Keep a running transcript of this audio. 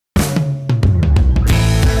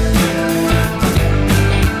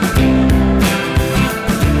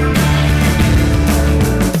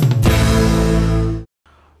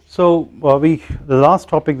So the last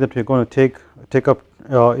topic that we're going to take up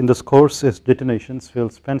in this course is detonations. We'll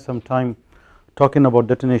spend some time talking about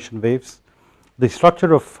detonation waves. The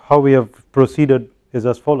structure of how we have proceeded is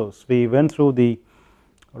as follows. We went through the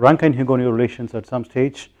Rankine-Hugoniot relations at some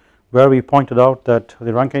stage, where we pointed out that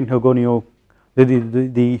the Rankine-Hugoniot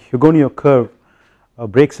the Hugoniot curve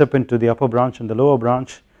breaks up into the upper branch and the lower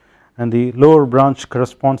branch, and the lower branch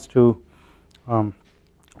corresponds to the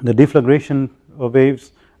deflagration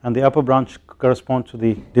waves, and the upper branch corresponds to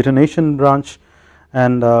the detonation branch.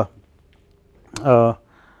 And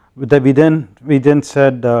we then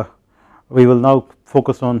said we will now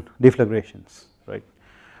focus on deflagrations, right.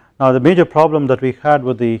 Now the major problem that we had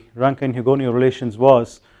with the Rankine-Hugoniot relations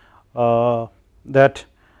was that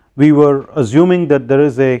we were assuming that there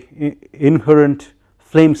is a inherent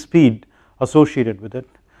flame speed associated with it,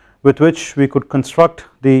 with which we could construct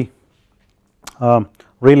the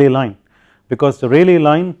Rayleigh line, because the Rayleigh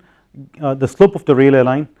line, the slope of the Rayleigh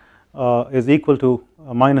line is equal to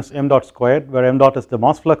minus m dot squared, where m dot is the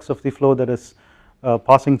mass flux of the flow that is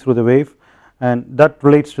passing through the wave, and that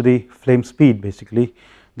relates to the flame speed basically.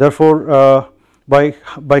 Therefore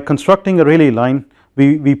by constructing a Rayleigh line,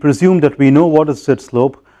 we presume that we know what is its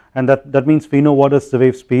slope, and that means we know what is the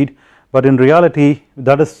wave speed, but in reality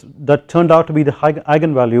that turned out to be the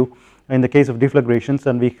eigenvalue in the case of deflagrations,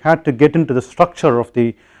 and we had to get into the structure of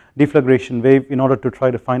the deflagration wave in order to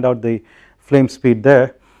try to find out the flame speed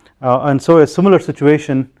there, and so a similar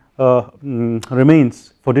situation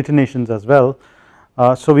remains for detonations as well.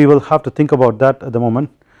 So we will have to think about that at the moment.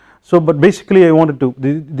 So but basically I wanted to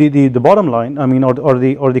the bottom line, I mean, or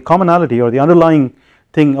the commonality or the underlying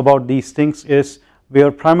thing about these things is we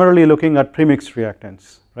are primarily looking at premixed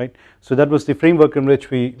reactants, right. So that was the framework in which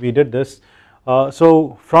we did this.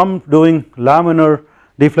 So from doing laminar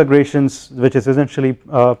deflagrations, which is essentially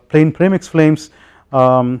plain premix flames,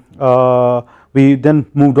 we then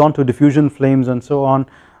moved on to diffusion flames and so on,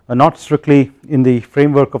 not strictly in the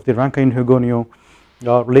framework of the Rankine-Hugoniot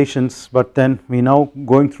relations, but then we now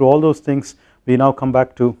going through all those things, we now come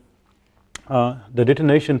back to the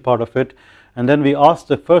detonation part of it, and then we ask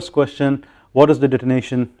the first question, what is the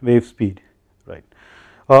detonation wave speed, right.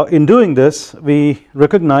 In doing this we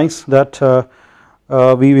recognize that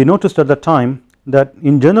we noticed at that time that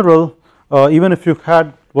in general even if you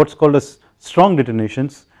had what's called as strong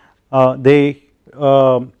detonations, they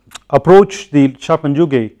approach the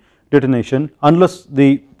Chapman-Jouguet detonation unless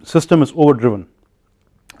the system is overdriven,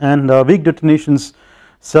 and weak detonations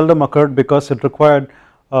seldom occurred because it required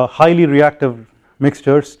highly reactive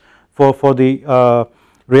mixtures for the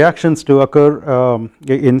reactions to occur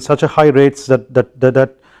in such a high rates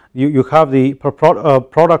that you have the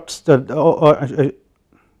products that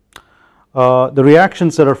the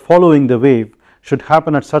reactions that are following the wave should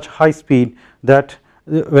happen at such high speed that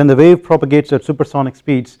when the wave propagates at supersonic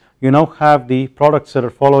speeds, you now have the products that are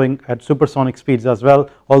following at supersonic speeds as well,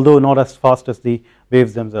 although not as fast as the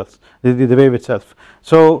waves themselves, the wave itself.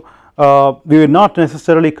 So we were not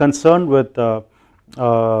necessarily concerned with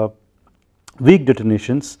weak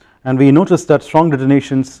detonations, and we noticed that strong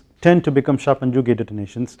detonations tend to become Chapman-Jouguet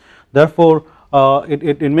detonations. Therefore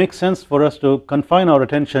it makes sense for us to confine our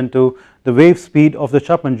attention to the wave speed of the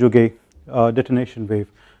Chapman-Jouguet detonation wave.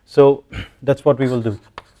 So that's what we will do.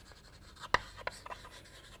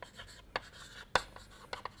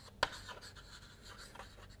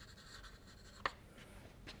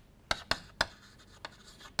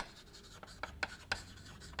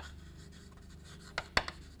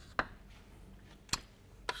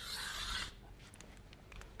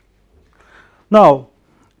 Now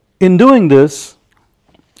in doing this,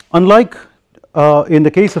 unlike in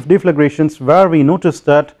the case of deflagrations where we noticed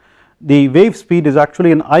that the wave speed is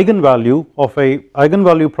actually an eigenvalue of a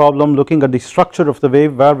eigenvalue problem looking at the structure of the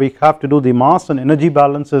wave, where we have to do the mass and energy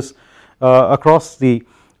balances across the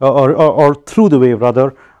or through the wave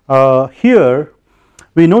rather, here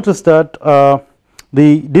we notice that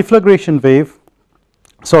the deflagration wave,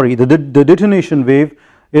 sorry, the detonation wave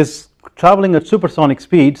is traveling at supersonic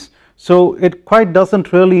speeds, so it quite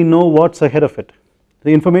doesn't really know what's ahead of it. The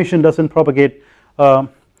information doesn't propagate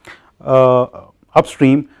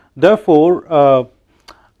upstream. Therefore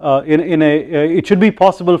it should be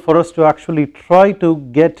possible for us to actually try to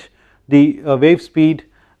get the wave speed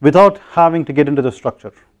without having to get into the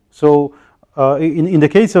structure. So in the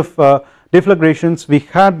case of deflagrations, we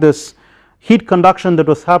had this heat conduction that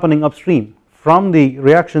was happening upstream from the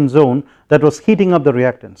reaction zone that was heating up the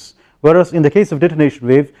reactants, whereas in the case of detonation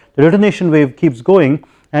wave, the detonation wave keeps going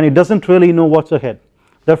and it doesn't really know what's ahead.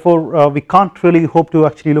 Therefore we can't really hope to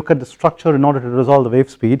actually look at the structure in order to resolve the wave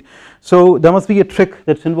speed. So there must be a trick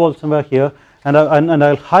that's involved somewhere here, and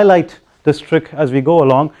I'll highlight this trick as we go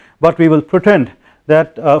along, but we will pretend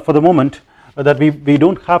that for the moment that we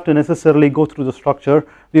don't have to necessarily go through the structure.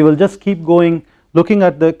 We will just keep going, looking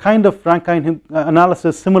at the kind of Rankine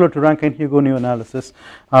analysis similar to Rankine-Hugoniot analysis,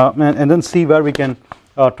 and then see where we can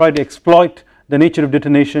try to exploit the nature of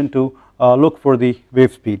detonation to look for the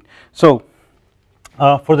wave speed. So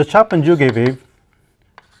for the Chapman-Jouguet wave,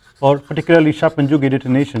 or particularly Chapman-Jouguet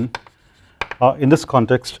detonation, in this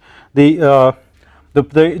context, the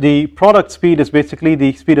product speed is basically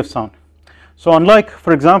the speed of sound. So unlike,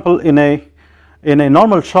 for example, in a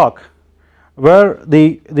normal shock, where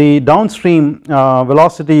the downstream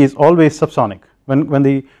velocity is always subsonic, when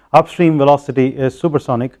the upstream velocity is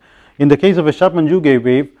supersonic, in the case of a Chapman-Jouguet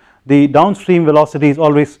wave, the downstream velocity is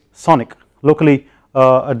always sonic, locally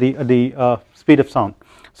at the speed of sound.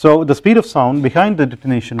 So the speed of sound behind the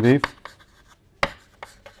detonation wave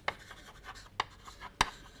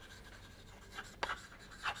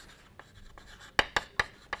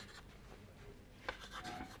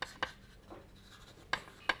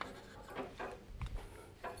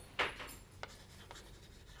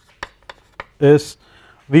is,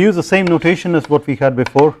 we use the same notation as what we had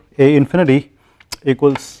before. A infinity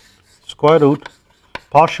equals square root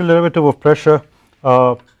partial derivative of pressure,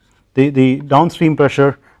 the downstream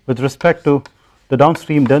pressure with respect to the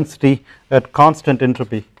downstream density at constant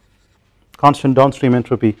entropy, constant downstream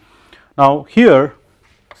entropy. Now here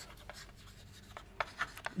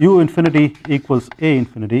u infinity equals A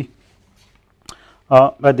infinity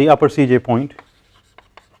at the upper Cj point,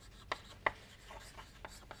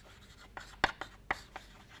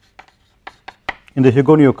 in the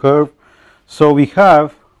Hugoniot curve. So we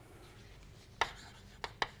have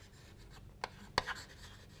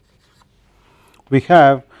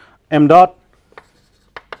m dot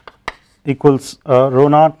equals rho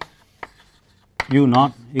naught u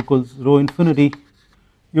naught equals rho infinity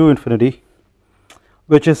u infinity,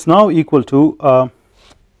 which is now equal to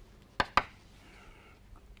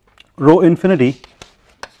rho infinity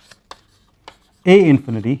A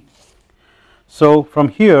infinity. So from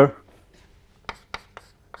here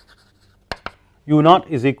u naught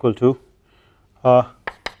is equal to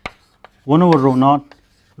 1 over rho naught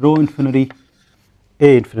rho infinity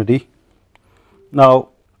A infinity. Now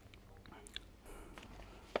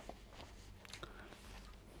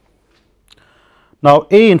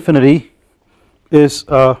A infinity is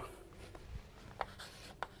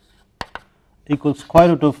equals square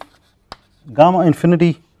root of gamma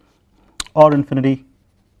infinity r infinity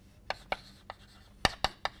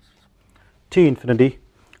T infinity.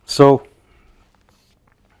 So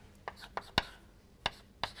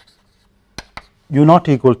u naught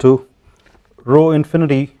equal to rho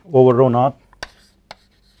infinity over rho naught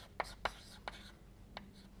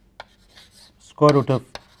square root of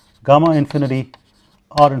gamma infinity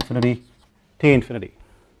r infinity T infinity,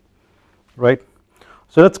 right.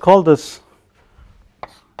 So let us call this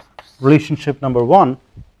relationship number 1.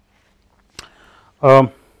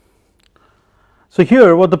 So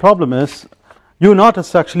here what the problem is, u naught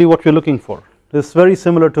is actually what we are looking for. This is very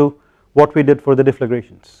similar to what we did for the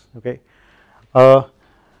deflagrations, okay.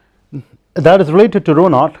 That is related to rho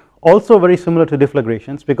naught, also very similar to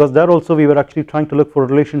deflagrations, because there also we were actually trying to look for a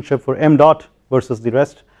relationship for m dot versus the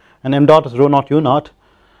rest, and m dot is rho naught u naught.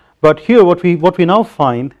 But here what we now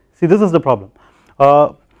find, see this is the problem,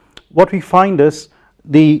 what we find is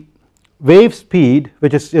the wave speed,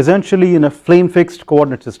 which is essentially in a flame fixed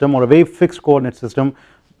coordinate system or a wave fixed coordinate system,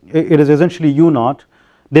 it is essentially u naught,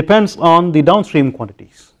 depends on the downstream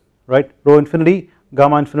quantities, right, rho infinity,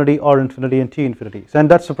 gamma infinity, r infinity and T infinity, and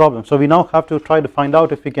that is the problem. So we now have to try to find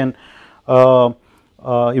out if we can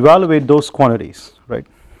evaluate those quantities, right.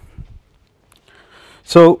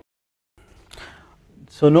 So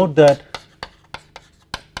note that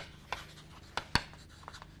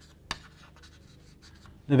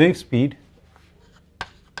the wave speed,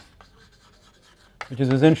 which is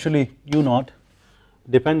essentially u naught,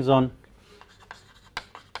 depends on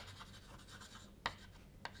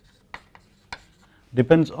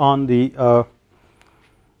the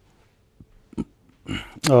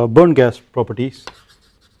burn gas properties.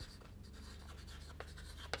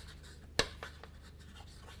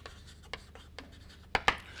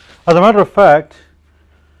 As a matter of fact,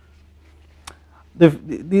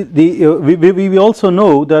 we also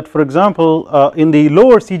know that, for example, in the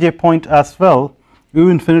lower Cj point as well, u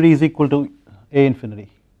infinity is equal to A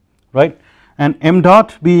infinity, right, and m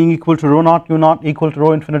dot being equal to rho naught u naught equal to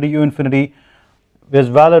rho infinity u infinity is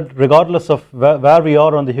valid regardless of where we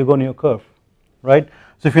are on the Hugoniot curve, right.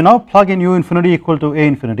 So if you now plug in u infinity equal to A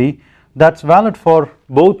infinity, that is valid for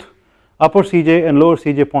both upper Cj and lower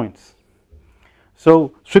Cj points,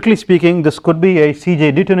 So strictly speaking this could be a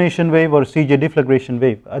CJ detonation wave or a CJ deflagration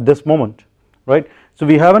wave at this moment, right. So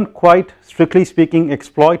we haven't quite strictly speaking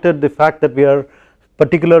exploited the fact that we are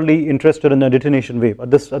particularly interested in a detonation wave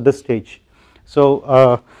at this stage.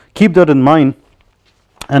 So keep that in mind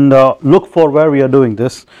and look for where we are doing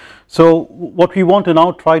this. So what we want to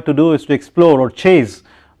now try to do is to explore or chase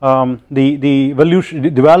the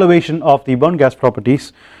evaluation of the burn gas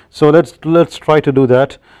properties. So let's try to do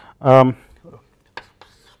that.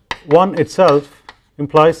 One itself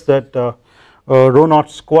implies that rho naught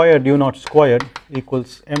squared u naught squared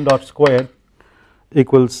equals m dot squared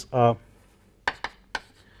equals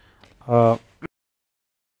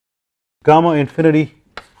gamma infinity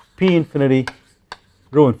p infinity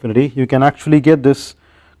rho infinity. You can actually get this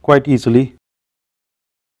quite easily.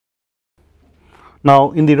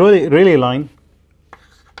 Now in the Rayleigh line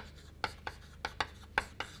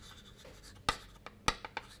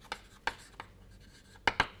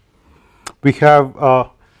we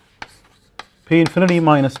have p infinity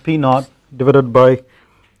minus p naught divided by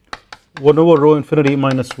 1 over rho infinity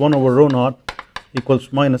minus 1 over rho naught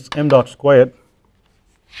equals minus m dot squared.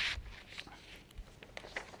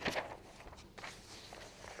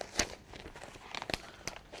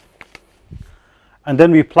 And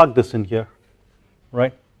then we plug this in here,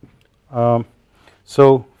 right.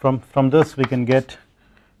 So from this we can get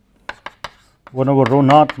 1 over rho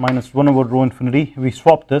naught minus 1 over rho infinity. We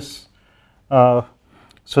swap this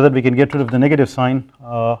so that we can get rid of the negative sign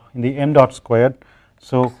in the m dot squared.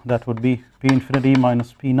 So that would be p infinity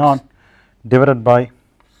minus p naught divided by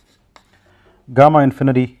gamma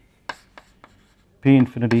infinity p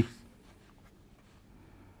infinity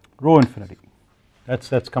rho infinity.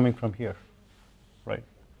 That's coming from here, right.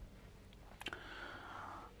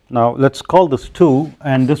 Now let's call this 2,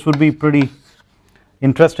 and this would be pretty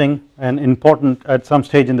interesting and important at some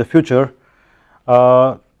stage in the future.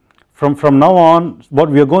 From now on what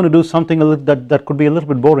we are going to do something that could be a little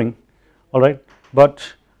bit boring, alright,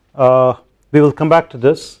 but we will come back to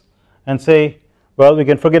this and say, well, we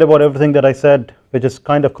can forget about everything that I said which is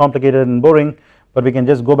kind of complicated and boring, but we can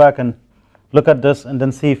just go back and look at this and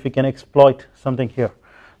then see if we can exploit something here.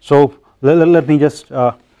 So let me just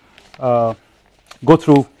go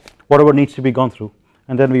through whatever needs to be gone through,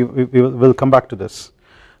 and then we will come back to this.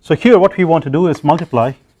 So here what we want to do is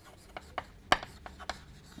multiply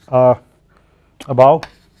above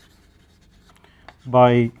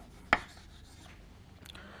by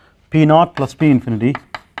p naught plus p infinity.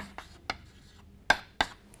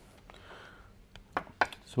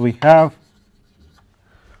 So we have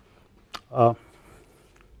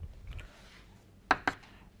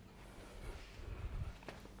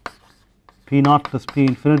p naught plus p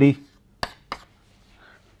infinity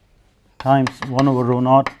times 1 over rho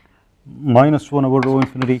naught minus 1 over rho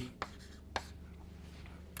infinity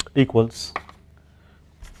equals,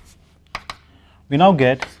 we now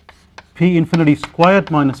get p infinity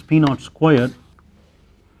squared minus p naught squared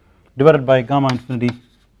divided by gamma infinity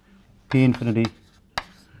p infinity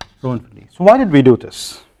rho infinity. So why did we do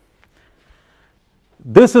this?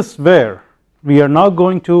 This is where we are now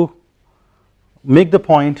going to make the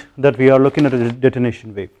point that we are looking at a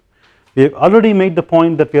detonation wave. We have already made the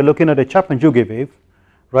point that we are looking at a Chapman-Jouguet wave,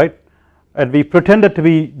 right, and we pretended to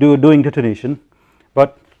be doing detonation,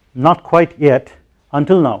 but not quite yet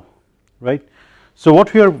until now, right. So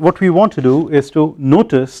what we want to do is to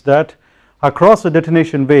notice that across a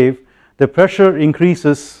detonation wave the pressure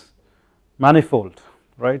increases manifold,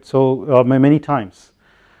 right, so many times,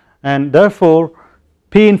 and therefore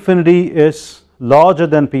p infinity is larger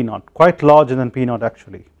than p naught, quite larger than p naught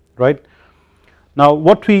actually, right. Now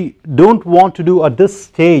what we don't want to do at this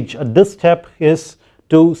stage, at this step, is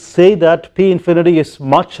to say that p infinity is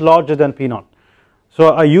much larger than p naught. So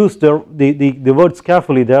I used the words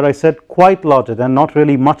carefully there. I said quite larger than, not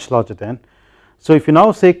really much larger than. So if you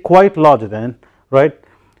now say quite larger than, right,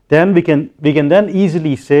 then we can then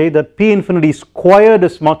easily say that p infinity squared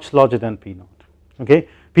is much larger than p naught, okay,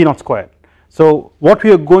 p naught squared. So what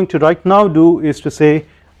we are going to right now do is to say,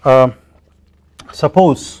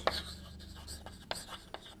 suppose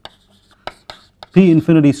p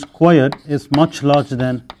infinity squared is much larger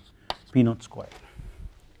than p naught squared.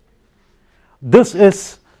 This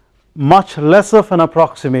is much less of an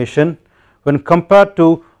approximation when compared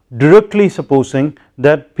to directly supposing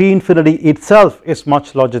that p infinity itself is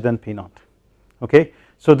much larger than p naught, okay.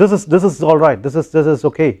 So this is all right, this is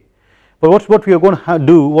okay, but what we are going to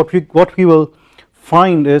do, what we will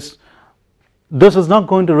find is this is not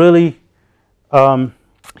going to really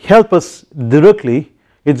help us directly.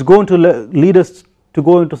 It's going to lead us to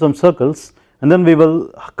go into some circles, and then we will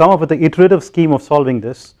come up with an iterative scheme of solving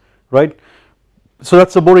this, right. So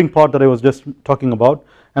that's the boring part that I was just talking about,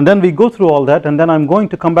 and then we go through all that, and then I'm going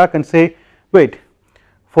to come back and say, wait,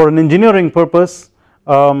 for an engineering purpose,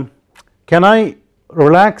 can I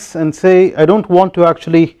relax and say I don't want to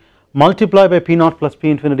actually multiply by P naught plus P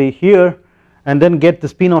infinity here and then get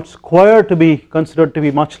this P naught squared to be considered to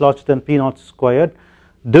be much larger than P naught squared.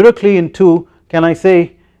 Directly in 2, can I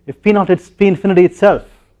say if P naught is P infinity itself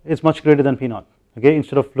is much greater than P naught, okay,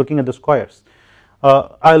 instead of looking at the squares.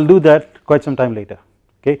 I'll do that quite some time later,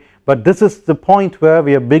 okay, but this is the point where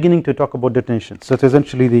we are beginning to talk about detonations. That's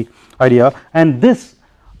essentially the idea, and this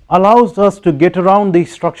allows us to get around the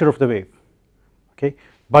structure of the wave, okay.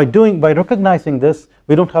 By recognizing this,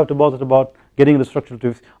 we don't have to bother about getting the structure of the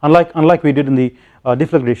wave, unlike we did in the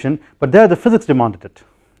deflagration, but there the physics demanded it,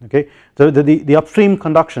 okay. So the upstream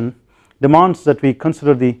conduction demands that we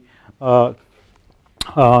consider the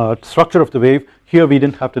structure of the wave. Here we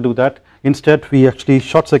didn't have to do that. Instead we actually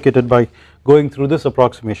short circuited by going through this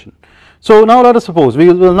approximation. So now let us suppose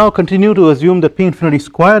we will now continue to assume that P infinity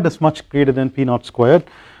squared is much greater than P naught squared,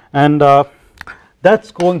 and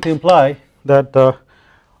that's going to imply that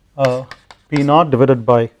P naught divided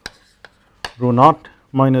by rho naught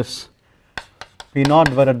minus P naught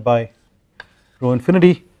divided by rho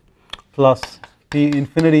infinity plus P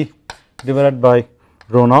infinity divided by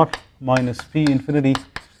rho naught minus P infinity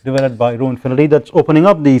divided by rho infinity, that's opening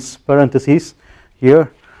up these parentheses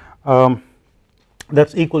here,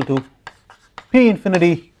 that's equal to P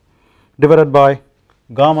infinity divided by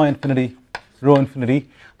gamma infinity rho infinity.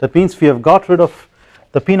 That means we have got rid of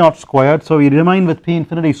the P naught squared, so we remain with P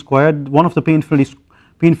infinity squared. One of the P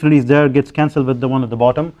infinities there gets cancelled with the one at the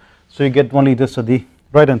bottom, so you get only this at the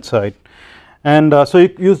right hand side, and so you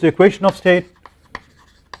use the equation of state.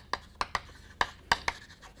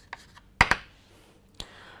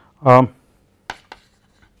 R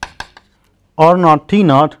naught T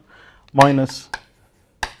naught minus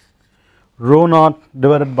rho naught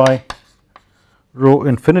divided by rho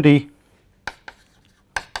infinity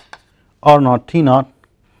R naught T naught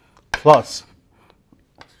plus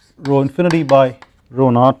rho infinity by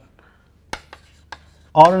rho naught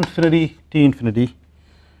R infinity T infinity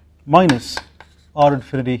minus R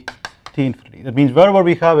infinity T infinity. That means wherever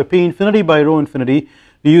we have a P infinity by rho infinity,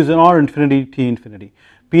 we use an R infinity T infinity.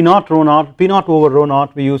 P naught rho naught, P naught over rho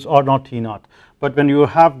naught, we use R naught T naught. But when you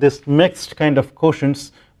have this mixed kind of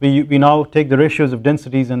quotients, we now take the ratios of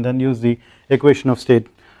densities and then use the equation of state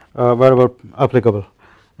wherever applicable,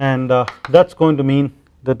 and that's going to mean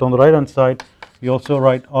that on the right hand side we also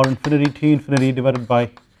write R infinity T infinity divided by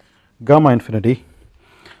gamma infinity.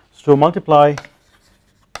 So multiply,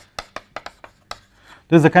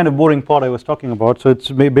 this is the kind of boring part I was talking about, so it's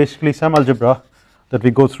basically some algebra that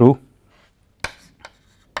we go through.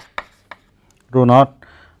 Rho naught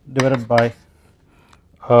divided by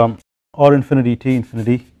R infinity T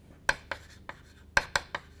infinity,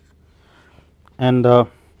 and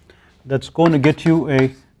that's going to get you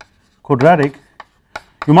a quadratic.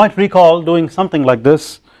 You might recall doing something like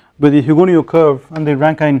this with the Hugoniot curve and the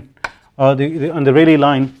Rankine and the Rayleigh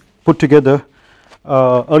line put together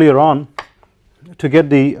earlier on to get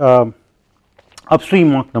the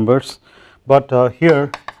upstream Mach numbers, but here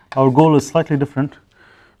our goal is slightly different.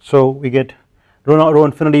 So we get rho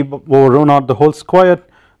infinity over rho naught the whole squared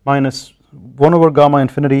minus 1 over gamma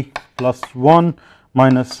infinity plus 1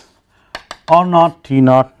 minus R naught T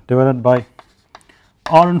naught divided by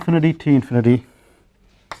R infinity T infinity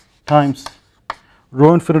times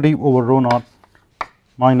rho infinity over rho naught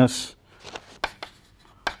minus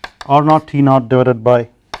R naught T naught divided by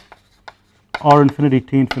R infinity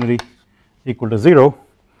T infinity equal to 0.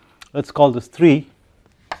 Let us call this 3.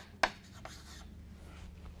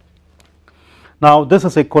 Now this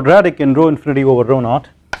is a quadratic in rho infinity over rho naught,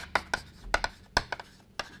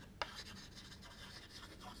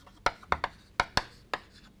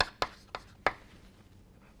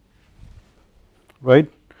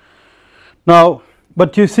 right. Now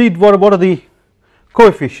but you see what are the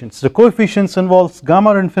coefficients? The coefficients involves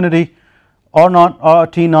gamma infinity, R naught, R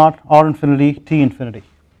T naught, R infinity, T infinity,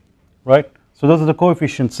 right. So those are the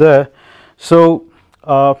coefficients there. So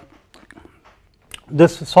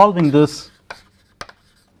solving this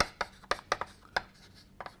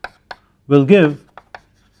will give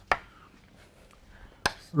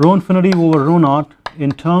rho infinity over rho naught in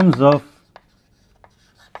terms of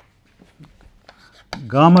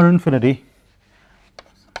gamma infinity,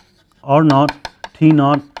 R naught, T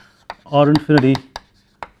naught, R infinity,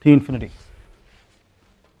 T infinity,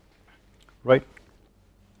 right.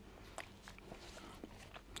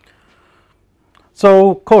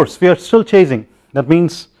 So of course we are still chasing, that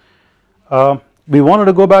means we wanted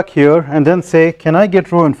to go back here and then say, can I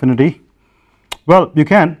get rho infinity Well, you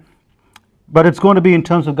can, but it's going to be in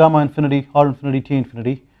terms of gamma infinity, R infinity, T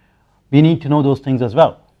infinity. We need to know those things as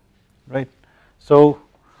well, right? So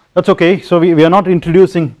that's okay. So we are not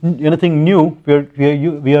introducing anything new.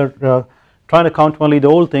 We are trying to count only the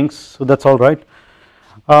old things. So that's all right.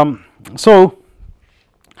 So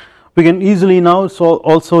we can easily now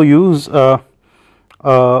also use P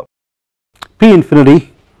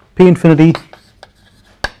infinity. P infinity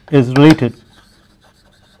is related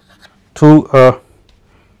to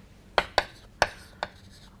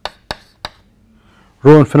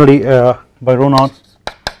rho infinity by rho naught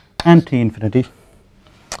and T infinity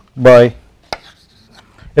by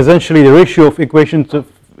essentially the ratio of equations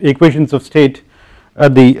of state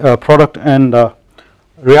at the product and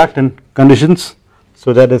reactant conditions.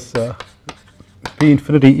 So that is P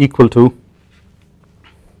infinity equal to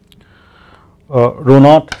rho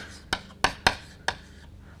naught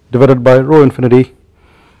divided by rho infinity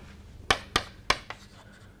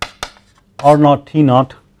R naught T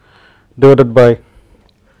naught divided by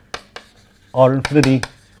R infinity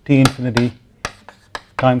T infinity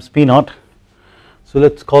times P naught. So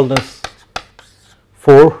let us call this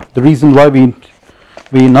 4. The reason why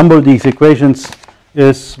we number these equations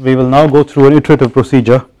is we will now go through an iterative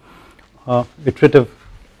procedure, iterative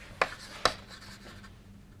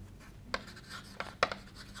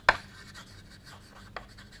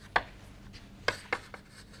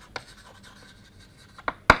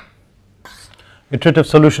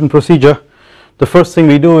solution procedure. The first thing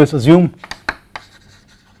we do is assume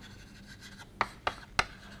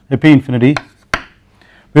a P infinity.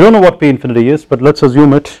 We don't know what P infinity is, but let's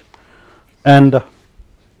assume it. And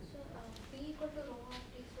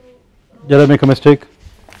did I make a mistake?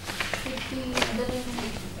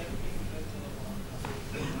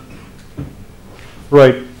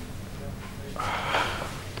 Right.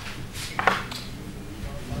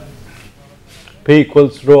 P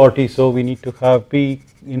equals rho RT, so we need to have P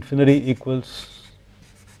infinity equals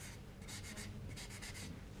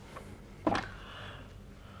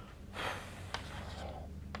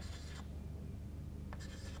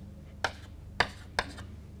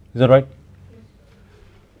is that right?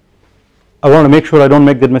 I want to make sure I don't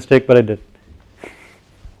make that mistake, but I did.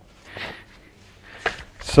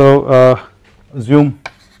 So assume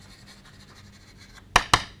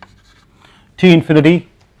T infinity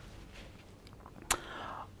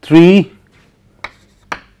 3.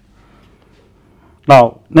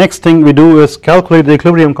 Now next thing we do is calculate the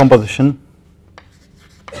equilibrium composition.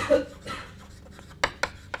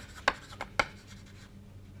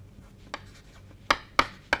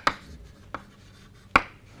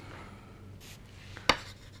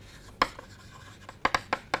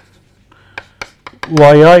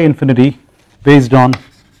 Yi infinity based on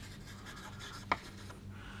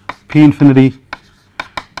P infinity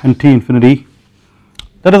and T infinity.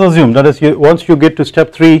 That is assumed, that is once you get to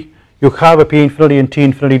step 3 you have a P infinity and T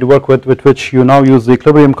infinity to work with which you now use the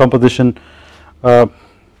equilibrium composition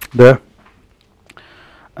there.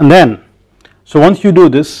 And then so once you do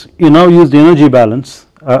this you now use the energy balance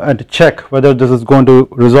and to check whether this is going to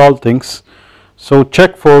resolve things. So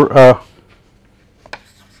check for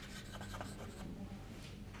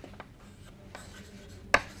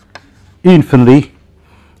E infinity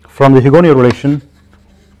from the Hugoniot relation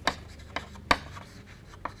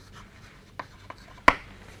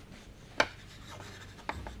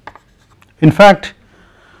in fact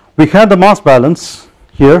we had the mass balance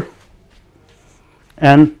here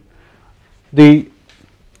and the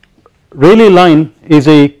Rayleigh line is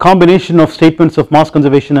a combination of statements of mass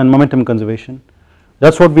conservation and momentum conservation.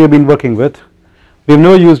 That is what we have been working with. We have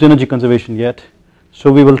never used energy conservation yet,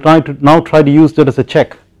 so we will now try to use that as a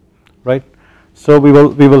check, right. So we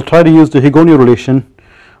will try to use the Hugoniot relation.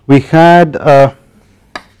 We had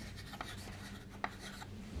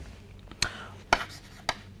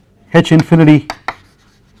H infinity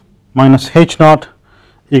minus H naught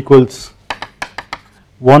equals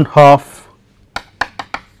 1/2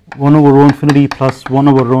 1 over rho infinity plus 1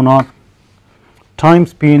 over rho naught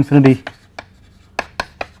times P infinity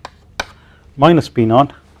minus P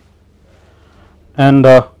naught, and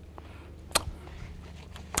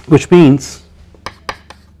which means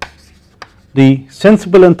the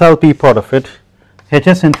sensible enthalpy part of it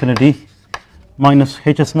Hs infinity minus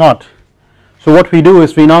Hs naught. So what we do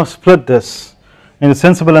is we now split this in the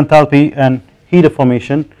sensible enthalpy and heat of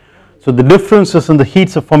formation. So the differences in the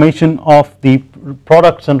heats of formation of the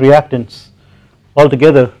products and reactants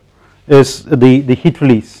altogether is the heat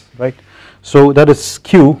release, right. So that is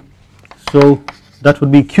Q, so that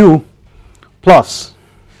would be Q plus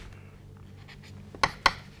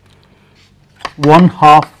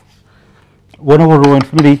 1/2 1 over rho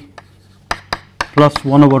infinity plus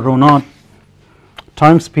 1 over rho naught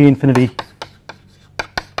times P infinity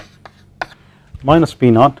minus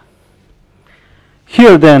P naught.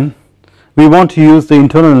 Here then we want to use the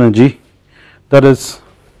internal energy, that is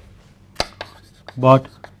what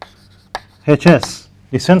Hs,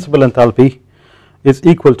 the sensible enthalpy, is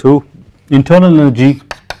equal to internal energy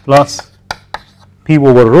plus P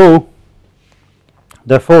over rho.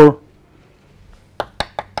 Therefore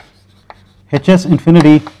Hs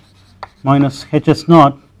infinity minus Hs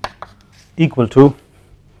naught equal to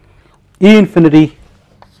E infinity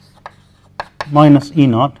minus E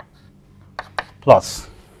naught plus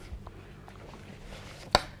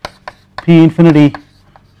P infinity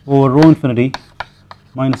over rho infinity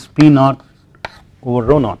minus P naught over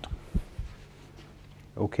rho naught.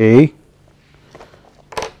 Okay,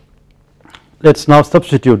 let us now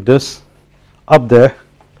substitute this up there,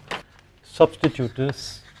 substitute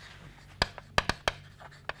this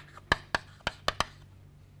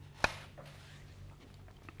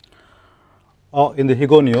in the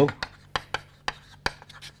Hugoniot.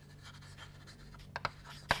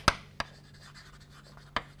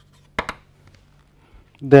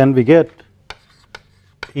 Then we get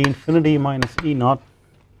E infinity minus E naught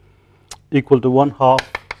equal to 1/2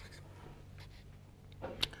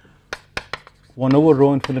 1 over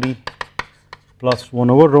rho infinity plus 1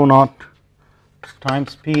 over rho naught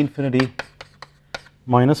times P infinity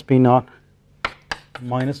minus P naught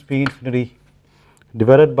minus P infinity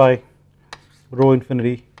divided by rho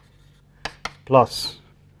infinity plus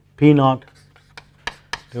P naught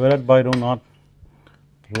divided by rho naught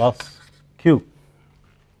plus Q.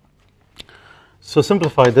 So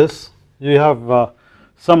simplify this, you have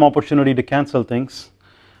some opportunity to cancel things,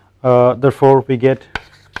 therefore we get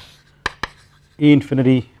E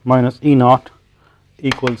infinity minus E naught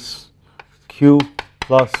equals Q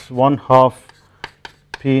plus 1/2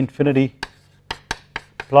 P infinity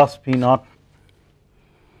plus P naught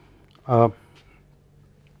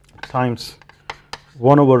times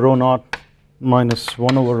 1 over rho naught minus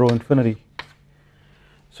 1 over rho infinity.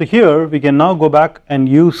 So here we can now go back and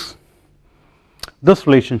use this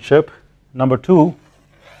relationship number 2,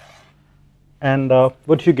 and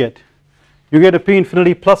what do you get? You get a P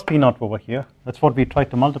infinity plus P naught over here, that is what we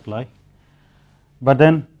tried to multiply, but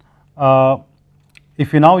then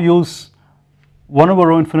if you now use 1 over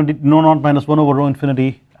rho infinity rho naught minus 1 over rho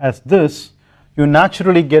infinity as this, you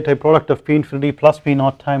naturally get a product of P infinity plus P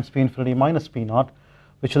naught times P infinity minus P naught,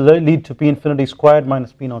 which will lead to P infinity squared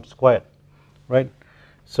minus P naught squared, right.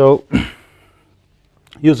 So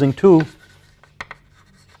using 2,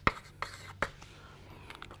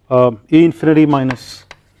 E infinity minus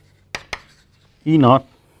E naught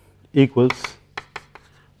equals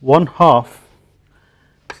 1/2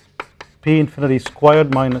 P infinity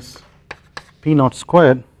squared minus P naught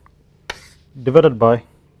squared divided by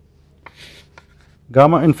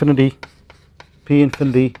gamma infinity P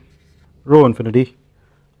infinity rho infinity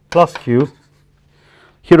plus Q.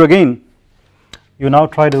 Here again you now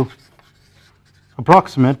try to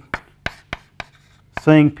approximate,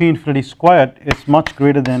 saying P infinity squared is much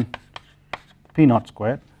greater than P naught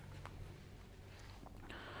squared,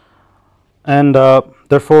 and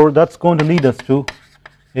therefore that is going to lead us to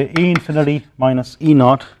a E infinity minus E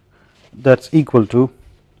naught that is equal to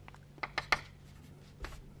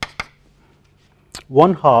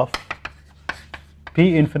 1/2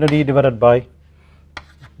 P infinity divided by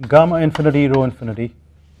gamma infinity rho infinity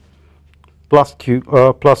plus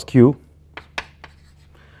Q,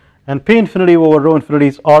 and P infinity over rho infinity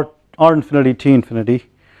is R infinity T infinity,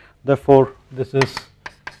 therefore this is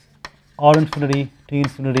R infinity T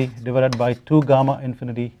infinity divided by 2 gamma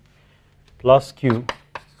infinity plus Q,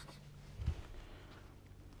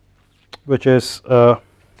 which is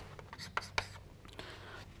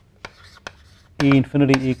E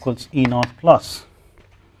infinity equals E naught plus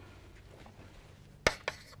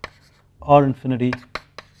R infinity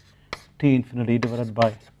T infinity divided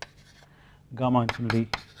by gamma infinity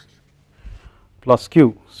plus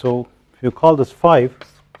Q. So if you call this 5,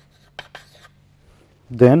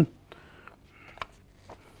 then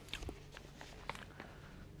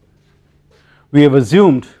we have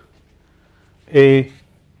assumed a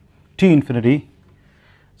T infinity,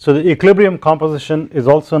 so the equilibrium composition is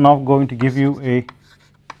also now going to give you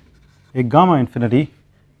a gamma infinity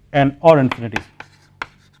and R infinity,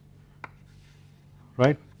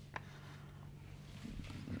 right.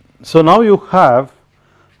 So now you have,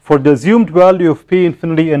 for the assumed value of P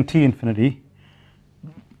infinity and T infinity,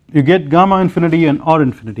 you get gamma infinity and R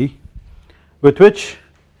infinity, with which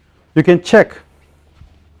you can check,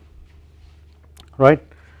 right.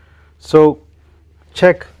 So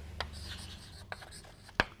check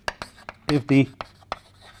if the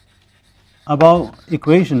above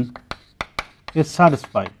equation is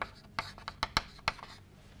satisfied,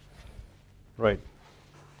 right.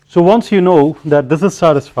 So once you know that this is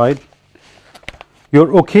satisfied,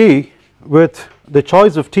 you're okay with the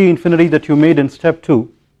choice of t infinity that you made in step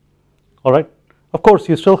 2, alright. Of course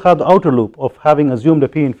you still have the outer loop of having assumed a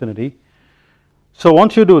p infinity. So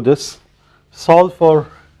once you do this, solve for,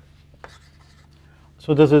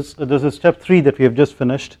 so this is step 3 that we have just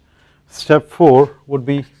finished. Step 4 would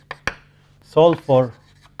be solve for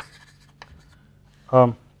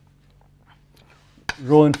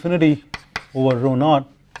rho infinity over rho naught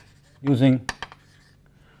using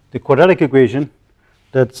the quadratic equation,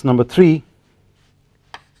 that's number 3,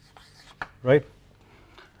 right.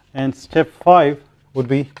 And step 5 would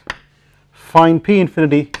be find p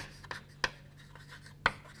infinity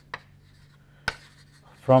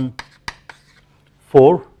from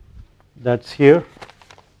 4, that's here,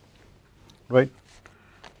 right.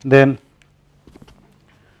 Then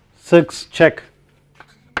 6, check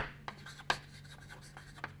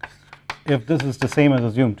if this is the same as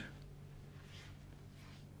assumed,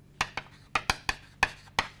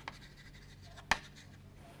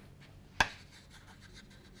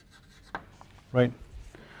 right.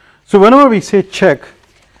 So whenever we say check,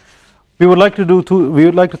 we would like to do we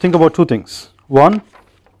would like to think about two things. One,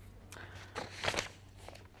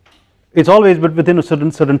 it's always within a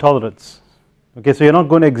certain tolerance, okay. So you're not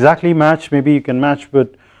going to exactly match, maybe you can match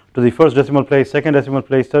with to the first decimal place, second decimal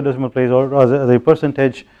place, third decimal place, or as a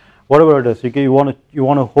percentage, whatever it is. You want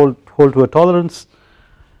to hold to a tolerance,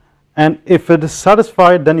 and if it is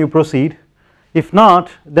satisfied then you proceed. If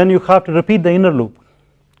not, then you have to repeat the inner loop,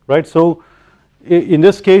 right. So in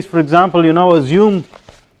this case, for example, you now assume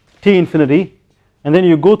t infinity and then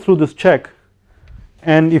you go through this check,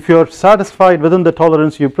 and if you are satisfied within the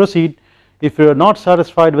tolerance you proceed. If you are not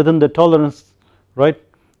satisfied within the tolerance, right,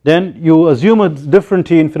 then you assume a different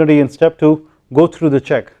t infinity in step 2, go through the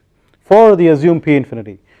check for the assumed p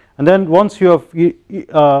infinity, and then once you have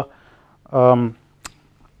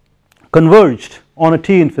converged on a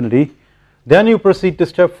t infinity, then you proceed to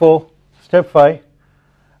step 4, step 5,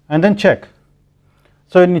 and then check.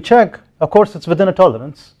 So when you check, of course it's within a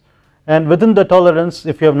tolerance, and within the tolerance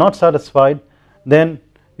if you have not satisfied, then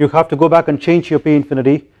you have to go back and change your p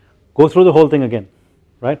infinity, go through the whole thing again,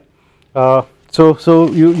 right. So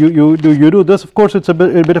you do this. Of course it's a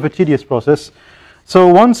bit of a tedious process. So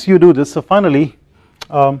once you do this, so finally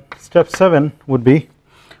step 7 would be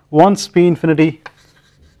once p infinity,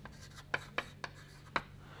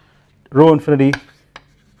 rho infinity,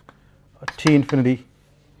 t infinity,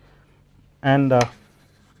 and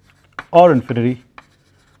r infinity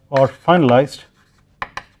are finalized,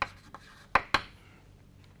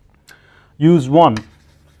 use 1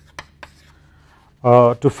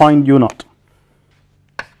 to find u naught.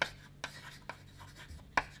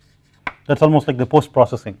 That's almost like the post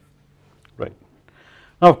processing, right.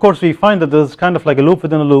 Now of course we find that this is kind of like a loop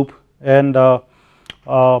within a loop, and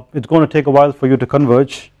it's going to take a while for you to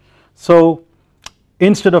converge. So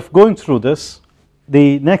instead of going through this,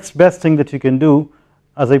 the next best thing that you can do,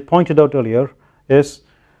 as I pointed out earlier, is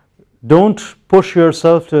don't push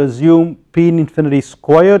yourself to assume p infinity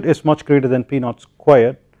squared is much greater than p naught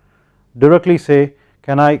squared. Directly say,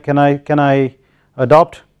 can I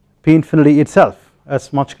adopt p infinity itself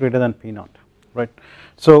as much greater than p naught, right.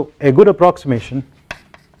 So a good approximation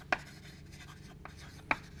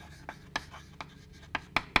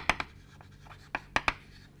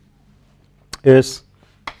is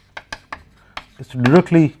to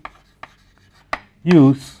directly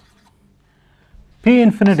use p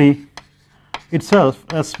infinity itself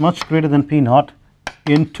as much greater than p naught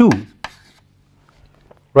in 2,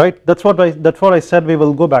 right. That's what I said we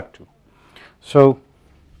will go back to. So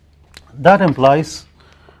that implies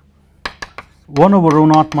 1 over rho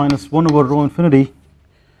naught minus 1 over rho infinity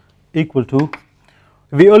equal to,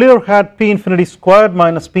 we earlier had p infinity squared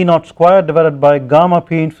minus p naught squared divided by gamma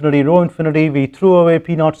p infinity rho infinity. We threw away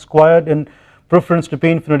p naught squared in preference to p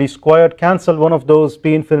infinity squared, cancel one of those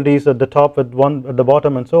p infinities at the top with one at the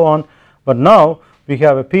bottom and so on. But now we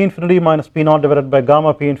have a p infinity minus p naught divided by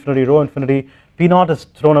gamma p infinity rho infinity. P naught is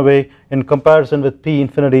thrown away in comparison with p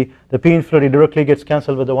infinity. The p infinity directly gets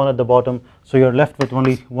cancelled with the one at the bottom, so you are left with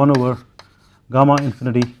only 1 over gamma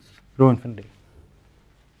infinity rho infinity,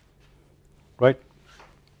 right.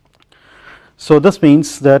 So this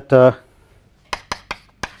means that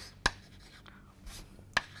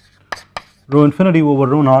rho infinity over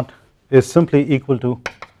rho naught is simply equal to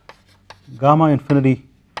gamma infinity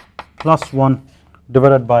plus 1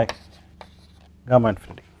 divided by gamma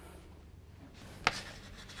infinity.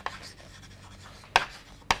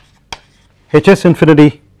 Hs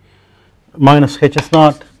infinity minus Hs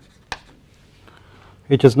naught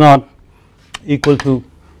equal to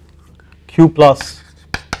Q plus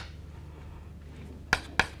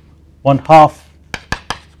 1/2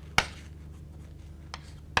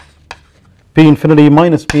 P infinity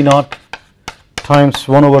minus P naught times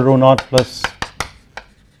 1 over rho naught plus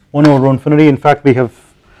 1 over rho infinity. In fact,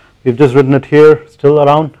 we've just written it here, still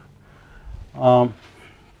around.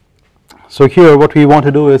 So here what we want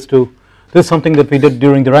to do is this is something that we did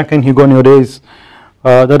during the Rankine-Hugoniot days,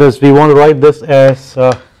 that is, we want to write this as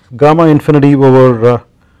gamma infinity over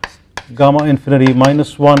gamma infinity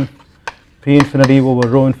minus 1 P infinity over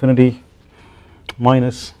rho infinity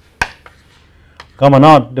minus gamma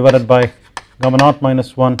naught divided by gamma naught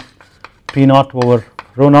minus 1 P naught over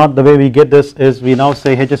rho naught. The way we get this is we now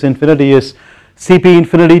say Hs infinity is Cp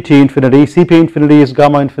infinity T infinity, Cp infinity is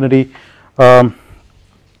gamma infinity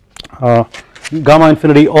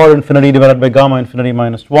or infinity divided by gamma infinity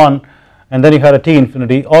minus 1, and then you had a T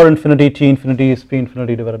infinity or infinity, T infinity is P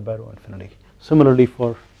infinity divided by rho infinity. Similarly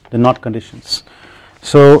for the knot conditions.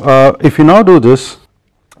 So if you now do this,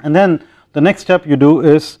 and then the next step you do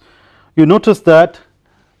is you notice that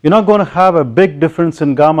you're not going to have a big difference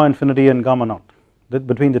in gamma infinity and gamma naught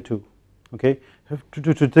between the two. Okay,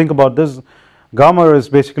 to think about this, gamma is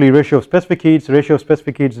basically ratio of specific heats. Ratio of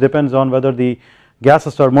specific heats depends on whether the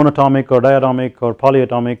gases are monatomic or diatomic or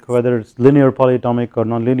polyatomic, whether it's linear polyatomic or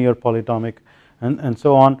nonlinear polyatomic, and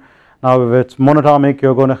so on. Now if it's monatomic,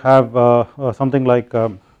 you're going to have something like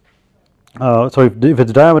so if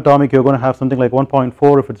it's diatomic, you're going to have something like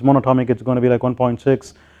 1.4. If it's monatomic, it's going to be like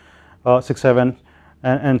 1.6, 67,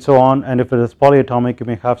 and so on. And if it is polyatomic, you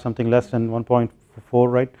may have something less than 1.4,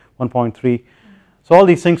 right, 1.3. So all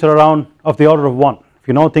these things are around of the order of 1. If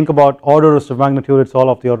you now think about orders of magnitude, it's all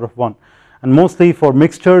of the order of 1. And mostly for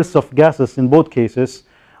mixtures of gases in both cases,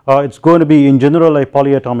 it's going to be in general a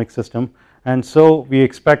polyatomic system, and so we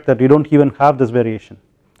expect that we don't even have this variation,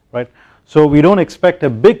 right. So we don't expect a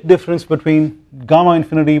big difference between gamma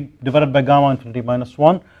infinity divided by gamma infinity minus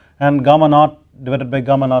 1 and gamma naught divided by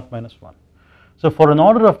gamma naught minus 1. So for an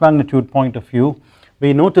order of magnitude point of view,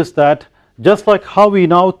 we notice that just like how we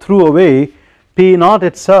now threw away P naught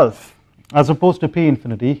itself as opposed to P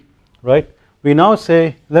infinity, right, we now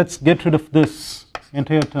say let's get rid of this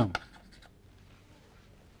entire term.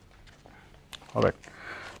 Alright,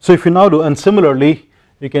 so if you now do, and similarly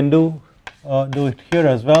you can do it here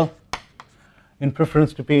as well in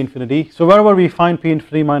preference to P infinity. So wherever we find P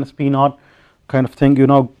infinity minus P naught kind of thing, you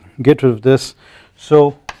now get rid of this.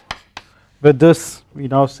 So with this we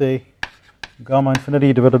now say gamma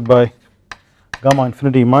infinity divided by gamma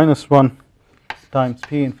infinity minus 1 times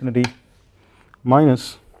P infinity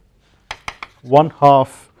minus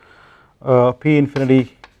 1/2 P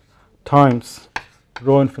infinity times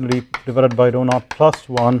rho infinity divided by rho naught plus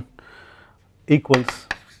 1 equals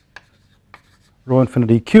rho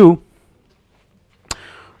infinity Q.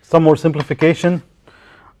 Some more simplification,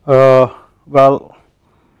 well,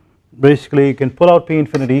 basically you can pull out P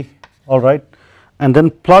infinity, alright, and then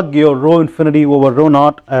plug your rho infinity over rho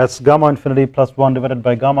naught as gamma infinity plus 1 divided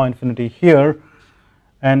by gamma infinity here,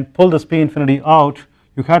 and pull this P infinity out.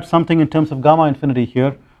 You had something in terms of gamma infinity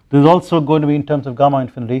here. This is also going to be in terms of gamma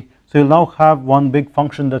infinity. So you'll now have one big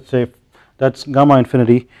function that's gamma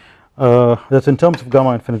infinity, that's in terms of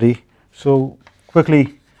gamma infinity. So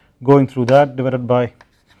quickly going through that, divided by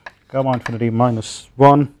gamma infinity minus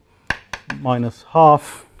 1 minus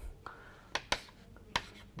half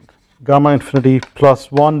gamma infinity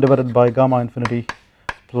plus 1 divided by gamma infinity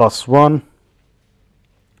plus 1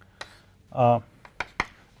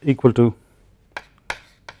 equal to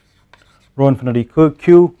rho infinity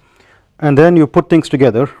Q, and then you put things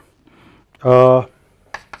together. So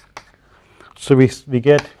we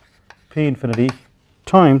get P infinity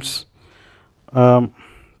times gamma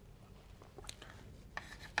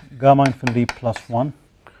infinity plus 1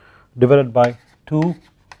 divided by 2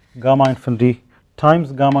 gamma infinity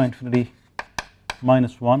times gamma infinity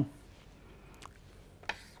minus 1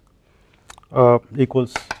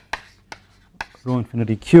 equals rho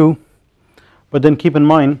infinity Q. But then keep in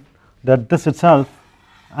mind that this itself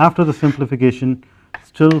after the simplification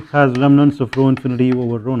still has remnants of rho infinity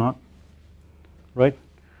over rho naught, right.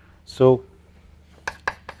 So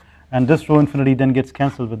and this rho infinity then gets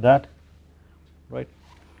cancelled with that, right.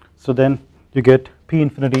 So then you get P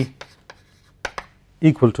infinity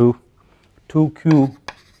equal to 2Q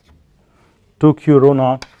rho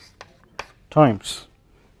naught times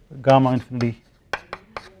gamma infinity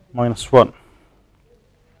minus 1.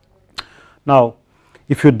 Now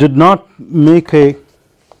if you did not make a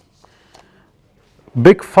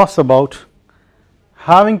big fuss about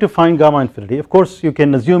having to find gamma infinity. Of course you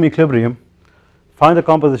can assume equilibrium, find the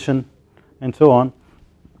composition and so on,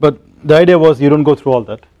 but the idea was you don't go through all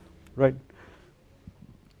that, right.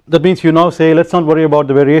 That means you now say let's not worry about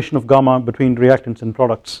the variation of gamma between reactants and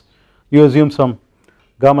products, you assume some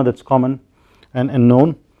gamma that's common and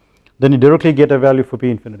known, then you directly get a value for P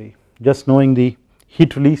infinity just knowing the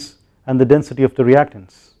heat release and the density of the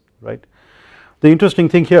reactants, right. The interesting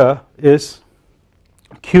thing here is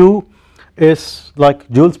Q is like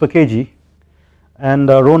joules per kg and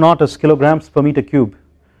rho naught is kilograms per meter cube.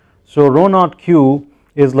 So rho naught Q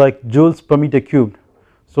is like joules per meter cubed.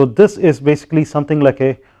 So this is basically something like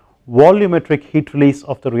a volumetric heat release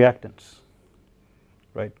of the reactants,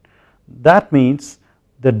 right. That means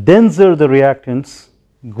the denser the reactants,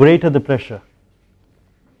 greater the pressure,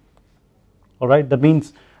 alright. That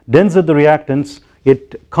means denser the reactants,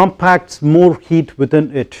 it compacts more heat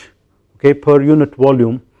within it, okay, per unit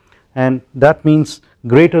volume, and that means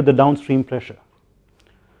greater the downstream pressure.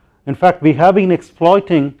 In fact we have been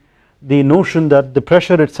exploiting the notion that the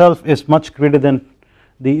pressure itself is much greater than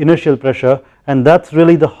the initial pressure, and that's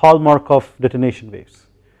really the hallmark of detonation waves.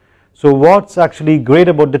 So what's actually great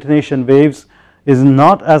about detonation waves is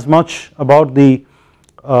not as much about the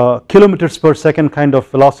kilometers per second kind of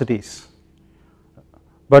velocities,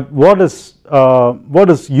 but what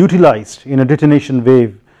is utilized in a detonation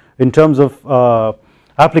wave in terms of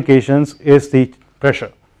applications is the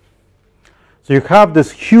pressure. So you have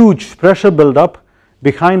this huge pressure buildup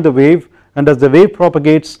behind the wave, and as the wave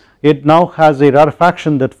propagates it now has a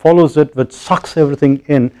rarefaction that follows it, which sucks everything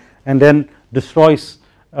in and then destroys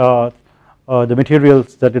the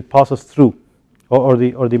materials that it passes through, or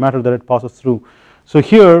the matter that it passes through. So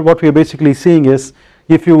here what we are basically seeing is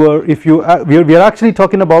we are actually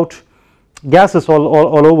talking about gases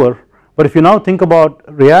all over, but if you now think about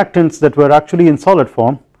reactants that were actually in solid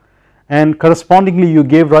form and correspondingly you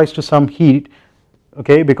gave rise to some heat,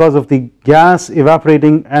 okay, because of the gas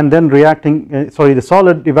evaporating and then reacting, the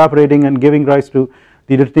solid evaporating and giving rise to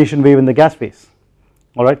the detonation wave in the gas phase,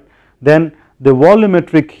 alright, then the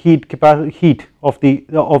volumetric heat of the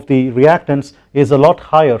reactants is a lot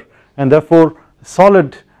higher, and therefore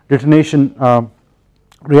solid detonation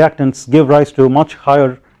reactants give rise to a much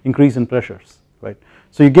higher increase in pressures, right.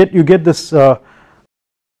 So you get this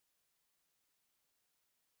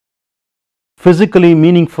physically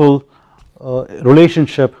meaningful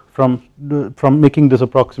relationship from making this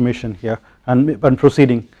approximation here and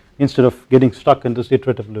proceeding instead of getting stuck in this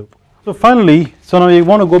iterative loop. So finally, so now you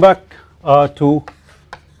want to go back to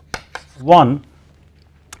 1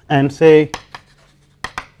 and say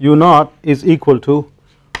U naught is equal to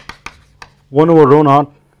 1 over rho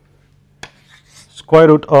naught square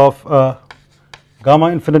root of gamma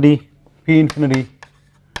infinity P infinity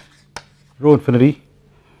rho infinity,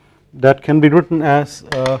 that can be written as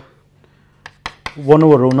 1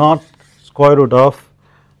 over rho naught square root of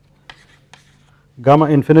gamma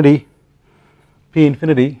infinity P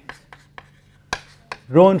infinity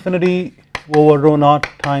rho infinity over rho naught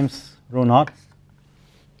times rho naught,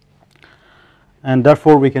 and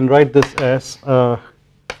therefore we can write this as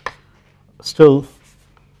still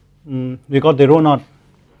we got the rho naught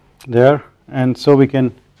there, and so we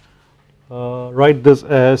can write this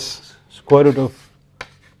as square root of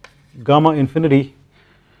gamma infinity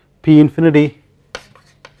P infinity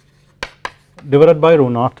divided by rho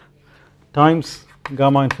naught times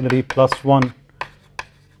gamma infinity plus 1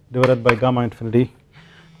 divided by gamma infinity,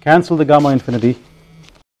 cancel the gamma infinity,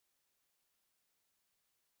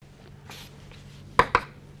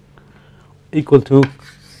 equal to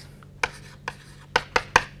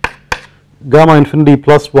gamma infinity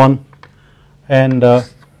plus 1, and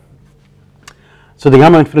so the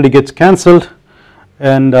gamma infinity gets cancelled,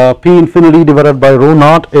 and P infinity divided by rho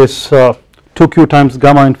naught is 2q times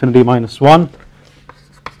gamma infinity minus 1,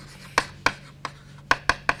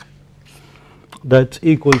 that's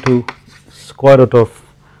equal to square root of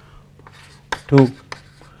 2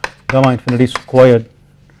 gamma infinity squared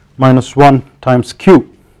minus 1 times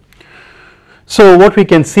q. So what we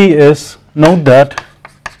can see is, note that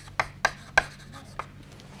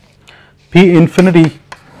P infinity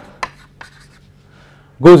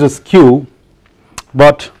goes as q,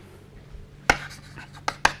 but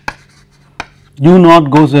U naught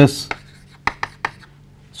goes as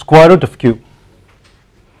square root of q.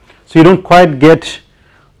 So you don't quite get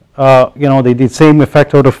the same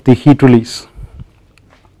effect out of the heat release.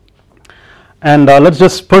 And let's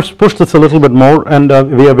just push this a little bit more, and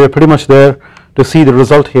we are pretty much there to see the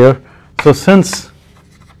result here. So since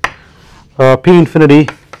P infinity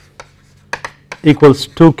equals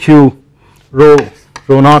 2q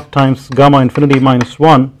rho naught times gamma infinity minus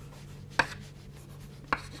 1,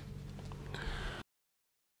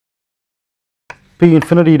 P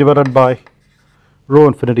infinity divided by rho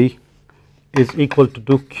infinity is equal to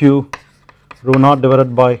 2q rho naught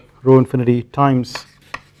divided by rho infinity times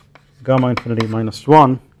gamma infinity minus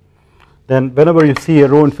 1. Then whenever you see a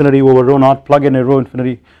rho infinity over rho naught, plug in a rho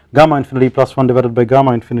infinity gamma infinity plus 1 divided by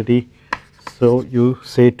gamma infinity. So you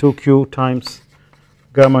say 2q times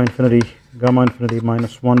gamma infinity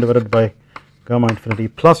minus 1 divided by gamma infinity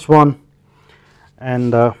plus 1,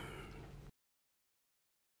 and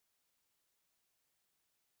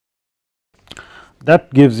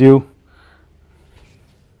that gives you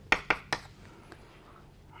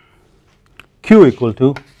q equal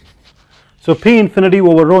to, so P infinity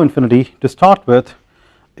over rho infinity to start with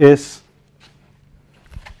is,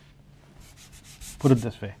 put it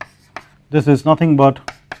this way, this is nothing but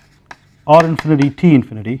R infinity T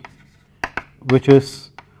infinity, which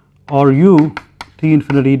is RU T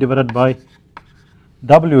infinity divided by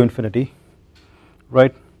W infinity,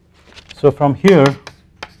 right. So from here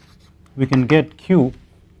we can get Q,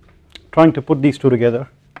 trying to put these two together,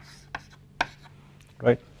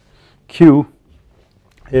 right. Q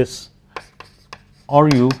is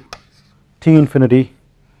RU T infinity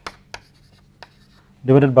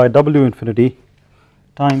divided by W infinity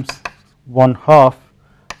times 1/2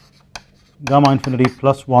 gamma infinity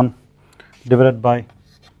plus 1 divided by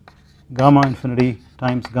gamma infinity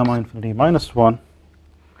times gamma infinity minus 1.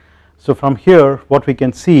 So from here what we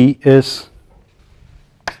can see is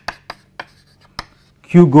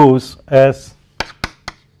Q goes as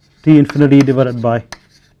T infinity divided by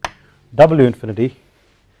W infinity,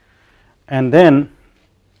 and then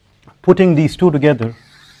putting these two together,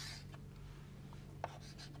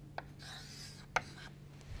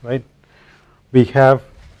 right, we have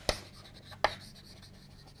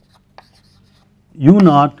U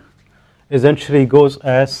naught essentially goes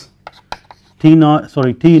as T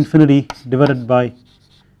infinity divided by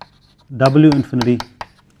W infinity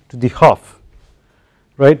to the half,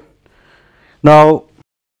 right. Now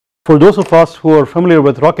for those of us who are familiar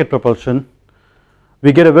with rocket propulsion,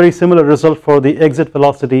 we get a very similar result for the exit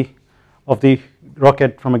velocity of the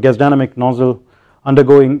rocket from a gas dynamic nozzle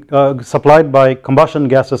undergoing supplied by combustion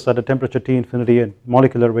gases at a temperature T infinity and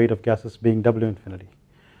molecular weight of gases being W infinity,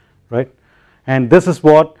 right. And this is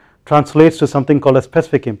what translates to something called a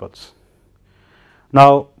specific impulse.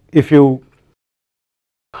 Now if you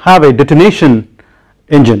have a detonation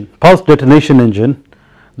engine, pulse detonation engine,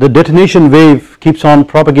 the detonation wave keeps on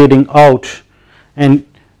propagating out and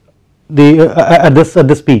at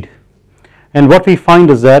this speed, and what we find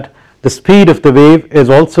is that the speed of the wave is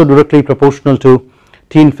also directly proportional to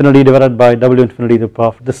T infinity divided by W infinity to the power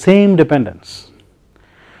of the same dependence.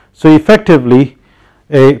 So effectively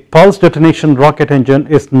a pulse detonation rocket engine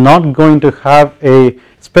is not going to have a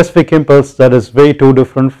specific impulse that is way too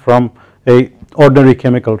different from a ordinary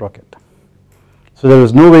chemical rocket. So there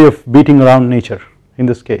is no way of beating around nature in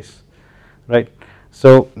this case, right.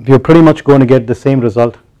 So you are pretty much going to get the same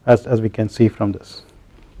result as we can see from this.